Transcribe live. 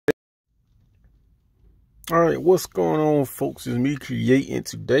All right, what's going on, folks? It's me creating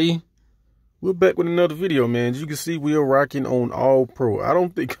today. We're back with another video, man. As you can see, we are rocking on All Pro. I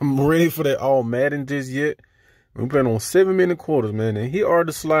don't think I'm ready for that All Madden just yet. We're playing on 7-minute quarters, man. And here are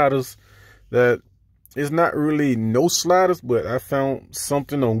the sliders that it's not really no sliders, but I found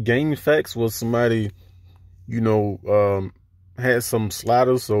something on Game Facts where somebody, had some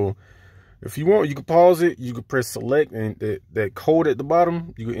sliders. So if you want, you can pause it. You can press select, and that code at the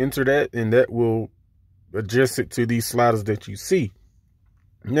bottom, you can enter that, and that will adjust it to these sliders that you see.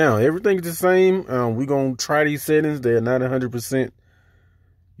 Now, everything is the same. We're going to try these settings. They're not 100%,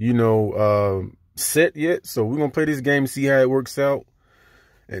 set yet. So we're going to play this game and see how it works out.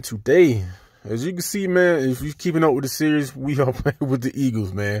 And today, as you can see, man, if you're keeping up with the series, we are playing with the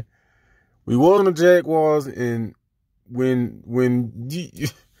Eagles, man. We were on the Jaguars, and when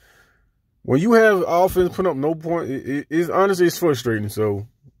you have offense putting up no point, it's honestly, it's frustrating. So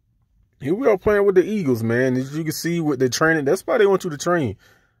here we are playing with the Eagles, man. As you can see with the training, that's why they want you to train.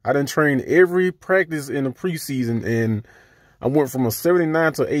 I done trained every practice in the preseason, and I went from a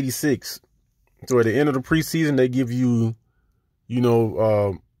 79 to 86. So at the end of the preseason, they give you,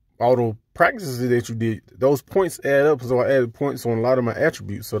 all the practices that you did. Those points add up, so I added points on a lot of my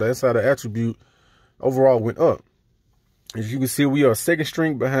attributes. So that's how the attribute overall went up. As you can see, we are second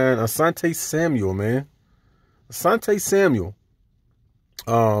string behind Asante Samuel, man. Asante Samuel.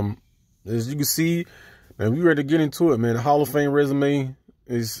 As you can see, man, we ready to get into it, man. The Hall of Fame resume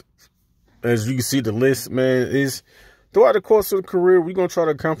is, as you can see, the list, man, is throughout the course of the career, we're going to try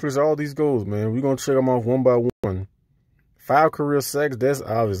to accomplish all these goals, man. We're going to check them off one by one. 5 career sacks, that's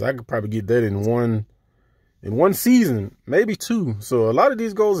obvious. I could probably get that in one season, maybe 2. So a lot of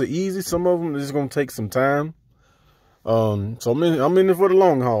these goals are easy. Some of them is going to take some time. So I'm in it for the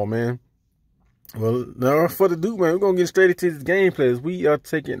long haul, man. Well, now for the dude, man, we're going to get straight into this gameplay. We are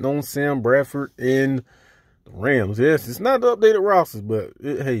taking on Sam Bradford and the Rams. Yes, it's not the updated rosters, but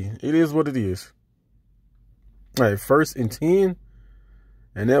hey, it is what it is. All right, 1st and 10.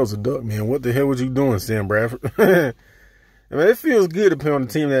 And that was a duck, man. What the hell was you doing, Sam Bradford? I mean, it feels good to play on a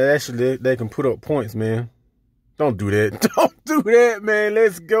team that actually they can put up points, man. Don't do that. Don't do that, man.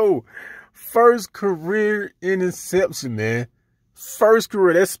 Let's go. First career interception, man. First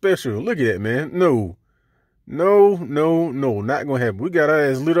career, that's special. Look at that, man. No, not gonna happen. We got our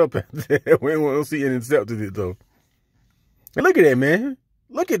ass lit up out there. We don't see it intercepted it though. And look at that, man.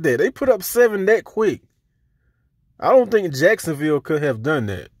 Look at that. They put up 7 that quick. I don't think Jacksonville could have done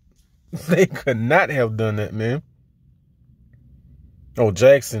that. They could not have done that, man. Oh,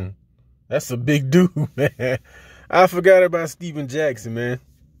 Jackson. That's a big dude, man. I forgot about Steven Jackson, man.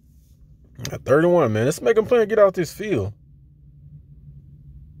 31, man. Let's make him play and get out this field.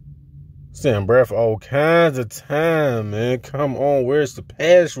 Sam Bradford, all kinds of time, man. Come on, where's the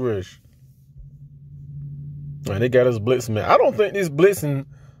pass rush? Man, they got us blitzing, man. I don't think this blitzing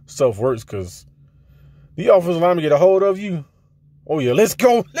stuff works because the offensive lineman get a hold of you. Oh, yeah, let's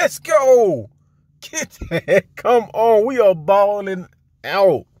go. Let's go. Get that. Come on. We are balling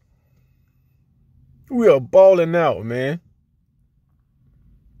out. We are balling out, man.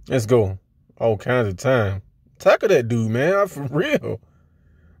 Let's go. All kinds of time. Tackle that dude, man. For real.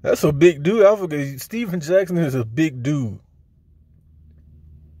 That's a big dude. I forget. Steven Jackson is a big dude.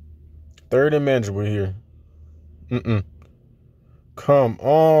 3rd and manageable here. Come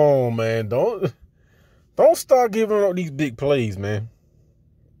on, man. Don't start giving up these big plays, man.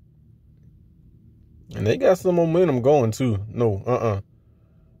 And they got some momentum going, too. No,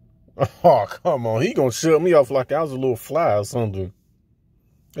 Oh, come on. He gonna shut me off like I was a little fly or something.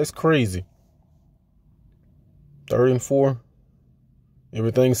 That's crazy. 3rd and 4.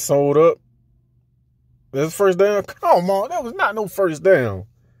 Everything's sold up. That's first down. Come on. That was not no first down.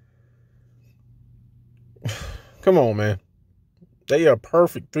 Come on, man. They are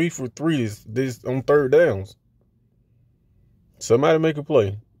perfect 3 for 3 this on 3rd downs. Somebody make a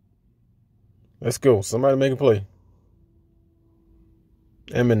play. Let's go. Somebody make a play.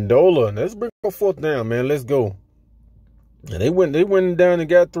 Amendola. Let's bring up 4th down, man. Let's go. And they went down and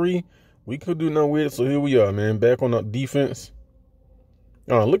got 3. We could do nothing with it, so here we are, man. Back on the defense.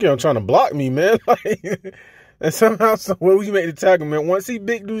 Oh, look at him trying to block me, man. And somehow, when we make the tackle, man, once these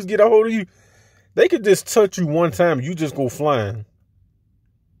big dudes get a hold of you, they could just touch you one time. You just go flying.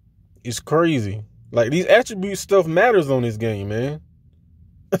 It's crazy. Like, these attribute stuff matters on this game, man.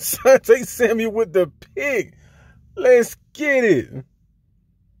 Asante Samuel with the pick. Let's get it.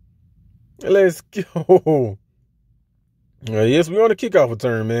 Let's go. Yes, we're on the kickoff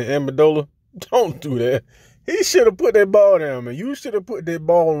return, man. Amendola, don't do that. He should have put that ball down, man. You should have put that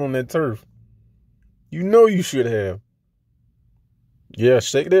ball on that turf. You know you should have. Yeah,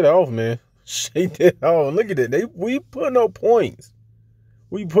 shake that off, man. Shake that off. Look at that. We putting up points.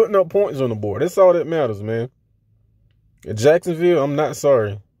 We putting up points on the board. That's all that matters, man. At Jacksonville, I'm not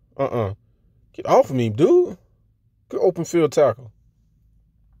sorry. Get off of me, dude. Good open field tackle.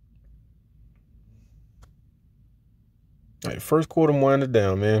 All right, first quarter winding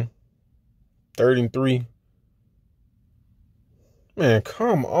down, man. 3rd-and-3. Man,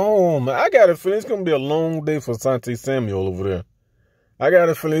 come on, man. I got a feeling it's going to be a long day for Deontay Samuel over there. I got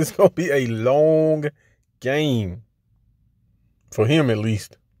a feeling it's going to be a long game. For him, at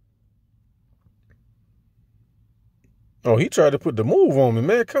least. Oh, he tried to put the move on me,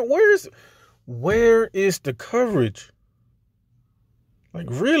 man. Where is the coverage? Like,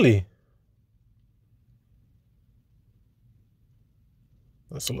 really?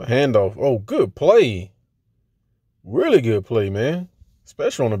 That's a handoff. Oh, good play. Really good play, man.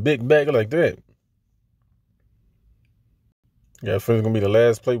 Especially on a big back like that. Yeah, I think it's going to be the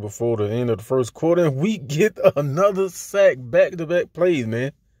last play before the end of the first quarter. And we get another sack, back-to-back plays,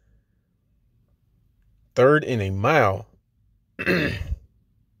 man. 3rd and a mile.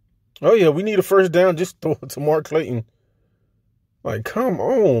 Oh, yeah, we need a first down. Just throw it to Mark Clayton. Like, come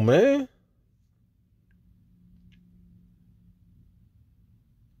on, man.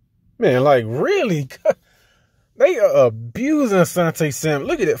 Man, like, really? They are abusing Deontay Samuel.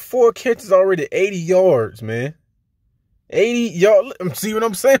 Look at that. 4 catches already, 80 yards, man. 80 yards. See what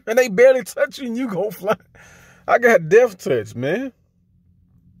I'm saying? Man, they barely touch you and you go fly. I got death touch, man.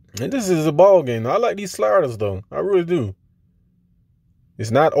 And this is a ball game. I like these sliders, though. I really do. It's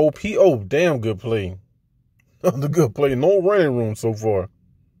not OP. Oh, damn good play. The good play. No running room so far.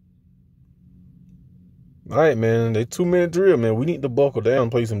 All right, man. They 2-minute drill, man. We need to buckle down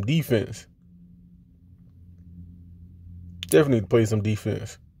and play some defense. Definitely need to play some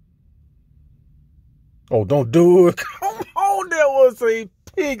defense. Oh, don't do it. Come on. That was a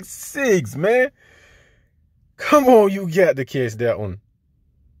pick 6, man. Come on. You got to catch that one.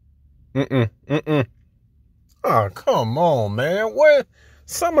 Oh, come on, man. What?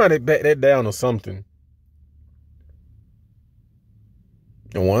 Somebody back that down or something.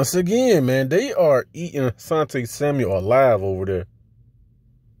 And once again, man, they are eating Deontay Samuel alive over there.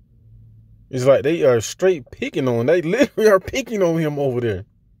 It's like they are straight picking on him. They literally are picking on him over there.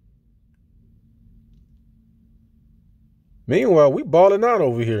 Meanwhile, we balling out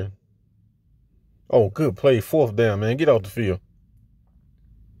over here. Oh, good play. 4th down, man. Get off the field.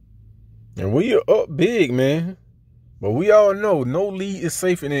 And we are up big, man. But we all know no lead is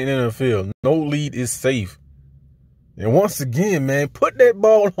safe in the NFL. No lead is safe. And once again, man, put that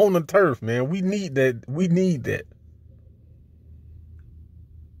ball on the turf, man. We need that. We need that.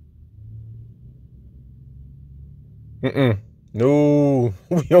 No.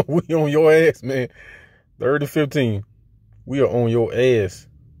 We on your ass, man. 3rd and 15. We are on your ass.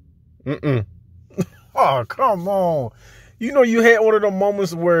 Oh, come on. You know, you had one of those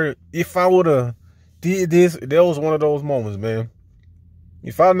moments where if I would have did this, that was one of those moments, man.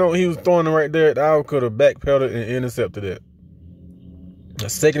 If I know he was throwing it right there, I could have backpedaled and intercepted it. A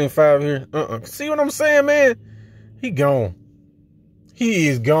 2nd and 5 here. See what I'm saying, man? He gone. He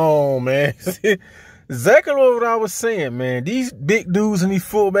is gone, man. Exactly what I was saying, man. These big dudes and these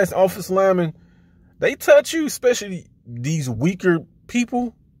fullbacks, offensive linemen, they touch you, especially these weaker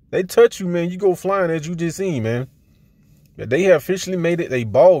people. They touch you, man. You go flying, as you just seen, man. But they have officially made it a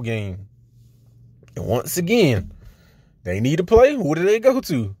ball game. And once again, they need to play. Who do they go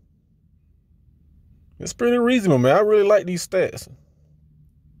to? It's pretty reasonable, man. I really like these stats.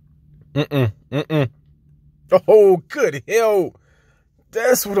 Oh, good hell.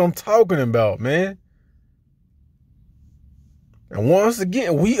 That's what I'm talking about, man. And once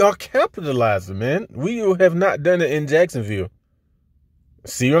again, we are capitalizing, man. We have not done it in Jacksonville.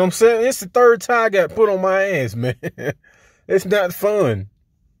 See what I'm saying? It's the 3rd time I got put on my ass, man. It's not fun.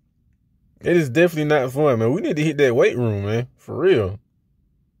 It is definitely not fun, man. We need to hit that weight room, man. For real.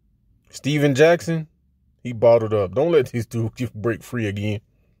 Steven Jackson, he bottled up. Don't let these two break free again.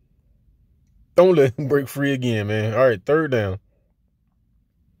 Don't let him break free again, man. All right, 3rd down.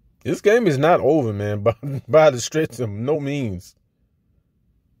 This game is not over, man, by the stretch of no means.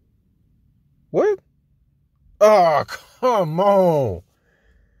 What? Oh, come on.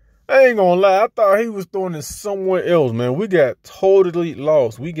 I ain't gonna lie. I thought he was throwing it somewhere else, man. We got totally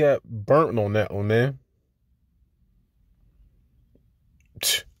lost. We got burnt on that one, man.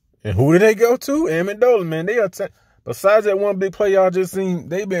 And who did they go to? Amendola, man. They attack. Besides that one big play y'all just seen,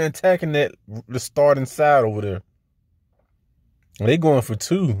 they been attacking the starting side over there. And they going for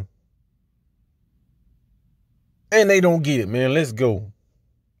 2. And they don't get it, man. Let's go.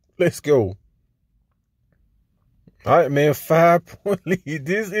 Let's go. All right, man. 5-point lead.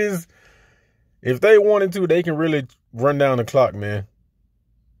 This is If they wanted to, they can really run down the clock, man.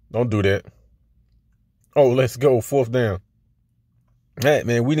 Don't do that. Oh, let's go. 4th down. All right,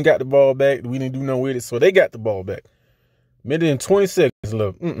 man. We didn't got the ball back. We didn't do nothing with it, so they got the ball back. Minute and 20 seconds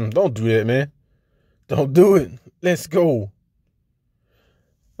left. Don't do that, man. Don't do it. Let's go.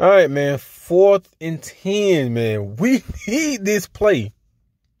 All right, man. 4th and 10, man. We need this play.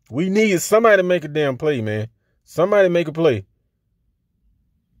 We need somebody to make a damn play, man. Somebody make a play.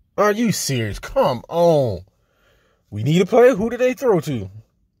 Are you serious? Come on. We need a play. Who did they throw to?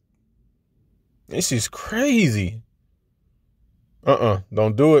 This is crazy.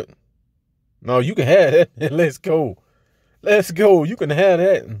 Don't do it. No, you can have that. Let's go. Let's go. You can have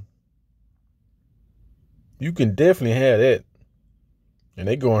that. You can definitely have that. And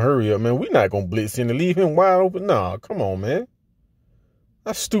they gonna hurry up, man. We're not gonna blitz in and leave him wide open. Nah, come on, man.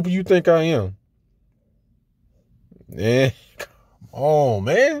 How stupid you think I am? Yeah, come on,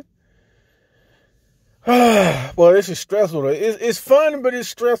 man. Well, this is stressful. It's fun, but it's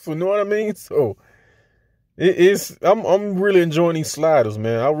stressful. You know what I mean? So I'm really enjoying these sliders,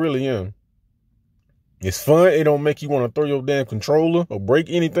 man. I really am. It's fun. It don't make you want to throw your damn controller or break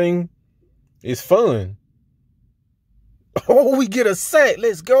anything. It's fun. Oh, we get a sack.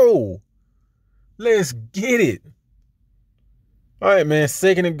 Let's go. Let's get it. All right, man.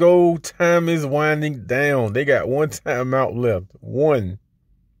 2nd and goal. Time is winding down. They got 1 timeout left. 1.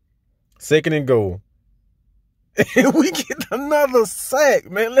 2nd and goal. And we get another sack,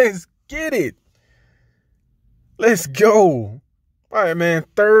 man. Let's get it. Let's go. All right, man.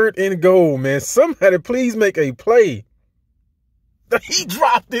 3rd and goal, man. Somebody please make a play. He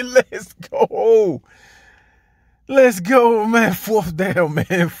dropped it. Let's go. Let's go, man. 4th down, man.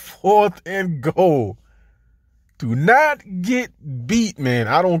 4th and goal. Do not get beat, man.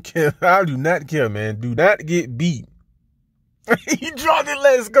 I don't care. I do not care, man. Do not get beat. He dropped it.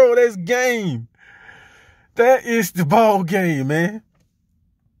 Let's go. That's game. That is the ball game, man.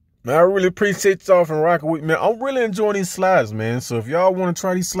 Man, I really appreciate y'all for rocking with me, man. I'm really enjoying these slides, man. So if y'all want to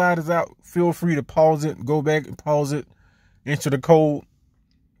try these sliders out, feel free to pause it, go back and pause it, enter the code,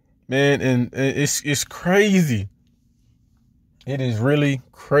 man. And it's crazy. It is really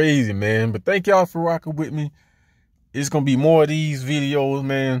crazy, man. But thank y'all for rocking with me. It's going to be more of these videos,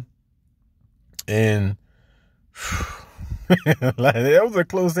 man. And like, that was a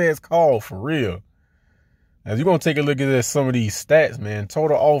close-ass call, for real. As you're going to take a look at some of these stats, man.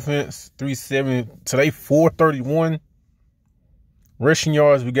 Total offense, 370. Today, 431. Rushing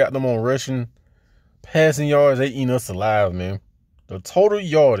yards, we got them on rushing. Passing yards, they eating us alive, man. The total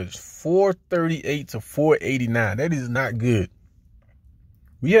yardage, 438 to 489. That is not good.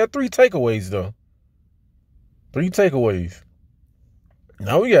 We had 3 takeaways, though. 3 takeaways.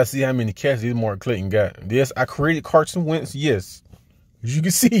 Now we got to see how many catches this Mark Clayton got. Yes, I created Carson Wentz. Yes. As you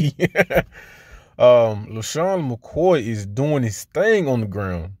can see. LaShawn McCord is doing his thing on the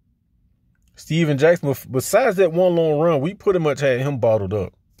ground. Steven Jackson, besides that one long run, we pretty much had him bottled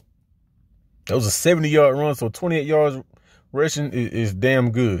up. That was a 70-yard run, so 28 yards rushing is damn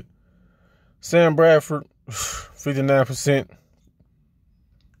good. Sam Bradford, 59%.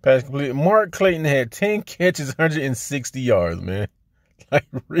 Pass completed. Mark Clayton had 10 catches, 160 yards, man. Like,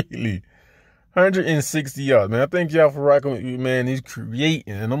 really. 160 yards, man. I thank y'all for rocking with me, man. He's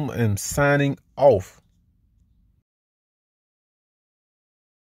creating, and I'm signing off.